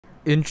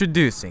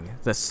Introducing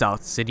the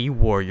South City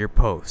Warrior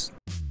Post.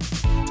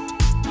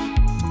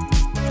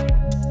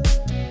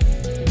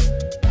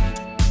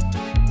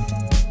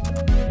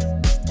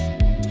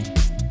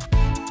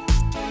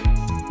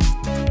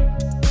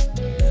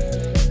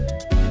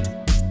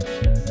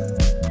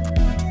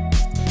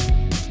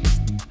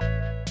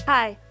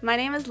 Hi, my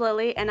name is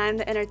Lily and I'm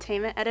the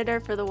entertainment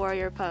editor for the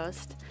Warrior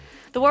Post.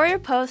 The Warrior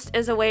Post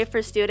is a way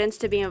for students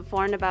to be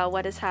informed about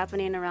what is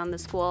happening around the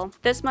school.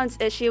 This month's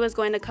issue is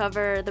going to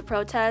cover the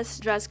protests,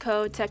 dress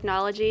code,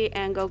 technology,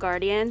 and Go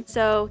Guardian.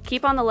 So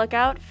keep on the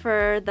lookout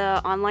for the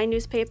online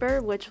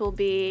newspaper, which will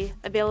be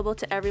available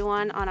to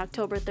everyone on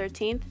October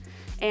 13th.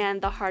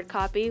 And the hard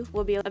copy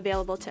will be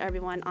available to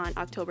everyone on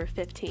October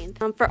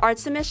 15th. For art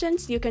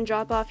submissions, you can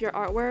drop off your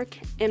artwork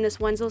in Ms.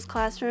 Wenzel's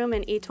classroom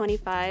in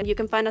E25. You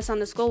can find us on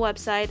the school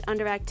website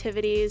under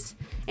activities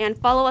and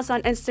follow us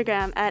on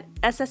Instagram at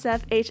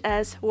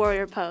SSFHS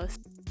Warrior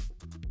Post.